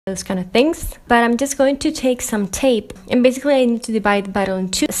those kind of things. But I'm just going to take some tape, and basically I need to divide the bottle in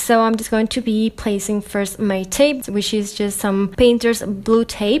two. So I'm just going to be placing first my tape, which is just some painter's blue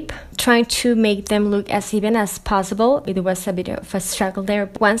tape, trying to make them look as even as possible. It was a bit of a struggle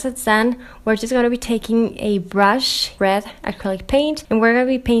there. Once it's done, we're just going to be taking a brush, red acrylic paint, and we're going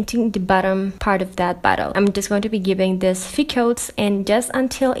to be painting the bottom part of that bottle. I'm just going to be giving this few coats, and just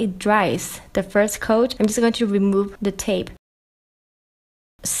until it dries, the first coat, I'm just going to remove the tape.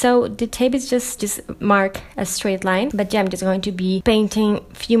 So the tape is just mark a straight line, but yeah, I'm just going to be painting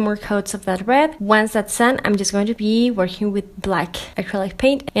a few more coats of that red. Once that's done, I'm just going to be working with black acrylic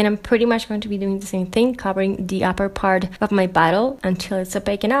paint, and I'm pretty much going to be doing the same thing, covering the upper part of my bottle until it's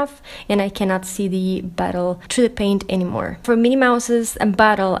opaque enough and I cannot see the bottle through the paint anymore. For Minnie Mouse's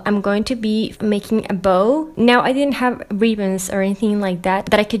bottle, I'm going to be making a bow. Now, I didn't have ribbons or anything like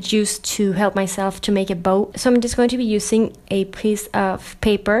that I could use to help myself to make a bow, so I'm just going to be using a piece of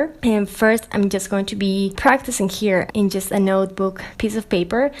paper. And first, I'm just going to be practicing here in just a notebook piece of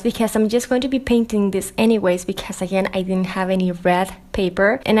paper, because I'm just going to be painting this anyways, because again, I didn't have any red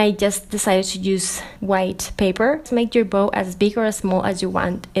paper and I just decided to use white paper. So make your bow as big or as small as you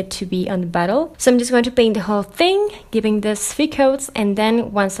want it to be on the bottle. So I'm just going to paint the whole thing, giving this few coats, and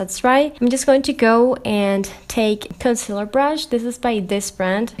then once that's dry, I'm just going to go and take concealer brush. This is by this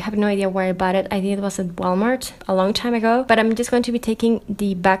brand. I have no idea where I bought it. I think it was at Walmart a long time ago, but I'm just going to be taking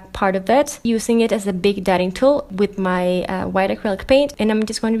the back part of it, using it as a big dotting tool with my white acrylic paint, and I'm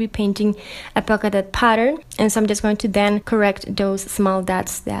just going to be painting a polka dot pattern. And so I'm just going to then correct those small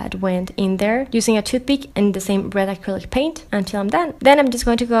dots that went in there using a toothpick and the same red acrylic paint until I'm done. Then I'm just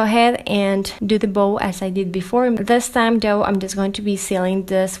going to go ahead and do the bow as I did before. This time though, I'm just going to be sealing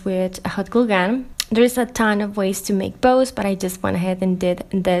this with a hot glue gun. There's a ton of ways to make bows, but I just went ahead and did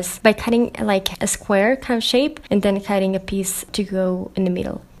this by cutting like a square kind of shape and then cutting a piece to go in the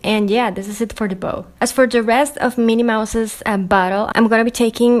middle. And yeah, this is it for the bow. As for the rest of Minnie Mouse's bottle, I'm going to be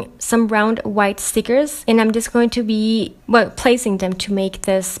taking some round white stickers, and I'm just going to be, placing them to make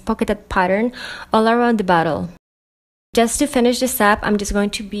this polka dot pattern all around the bottle. Just to finish this up, I'm just going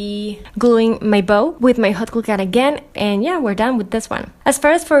to be gluing my bow with my hot glue gun again, and yeah, we're done with this one. As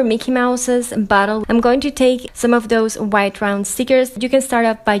far as for Mickey Mouse's bottle, I'm going to take some of those white round stickers. You can start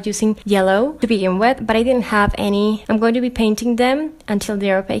off by using yellow to begin with, but I didn't have any. I'm going to be painting them until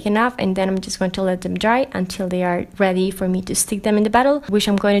they are opaque enough, and then I'm just going to let them dry until they are ready for me to stick them in the bottle, which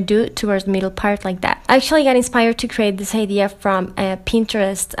I'm going to do towards the middle part like that. I actually got inspired to create this idea from a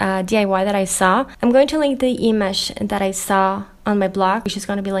Pinterest DIY that I saw. I'm going to link the image that I saw on my blog, which is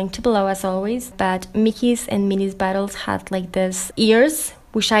going to be linked below as always. But Mickey's and Minnie's bottles had like this ears,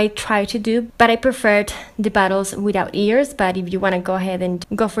 which I tried to do, but I preferred the bottles without ears. But if you want to go ahead and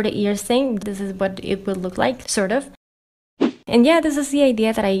go for the ears thing, this is what it would look like, sort of. And yeah, this is the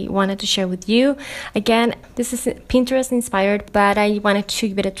idea that I wanted to share with you. Again, this is Pinterest inspired, but I wanted to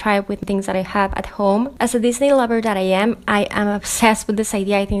give it a try with things that I have at home. As a Disney lover that I am obsessed with this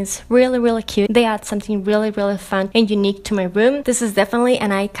idea. I think it's really, really cute. They add something really, really fun and unique to my room. This is definitely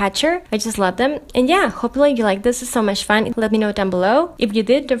an eye catcher. I just love them. And yeah, hopefully you like this. It's so much fun. Let me know down below. If you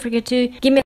did, don't forget to give me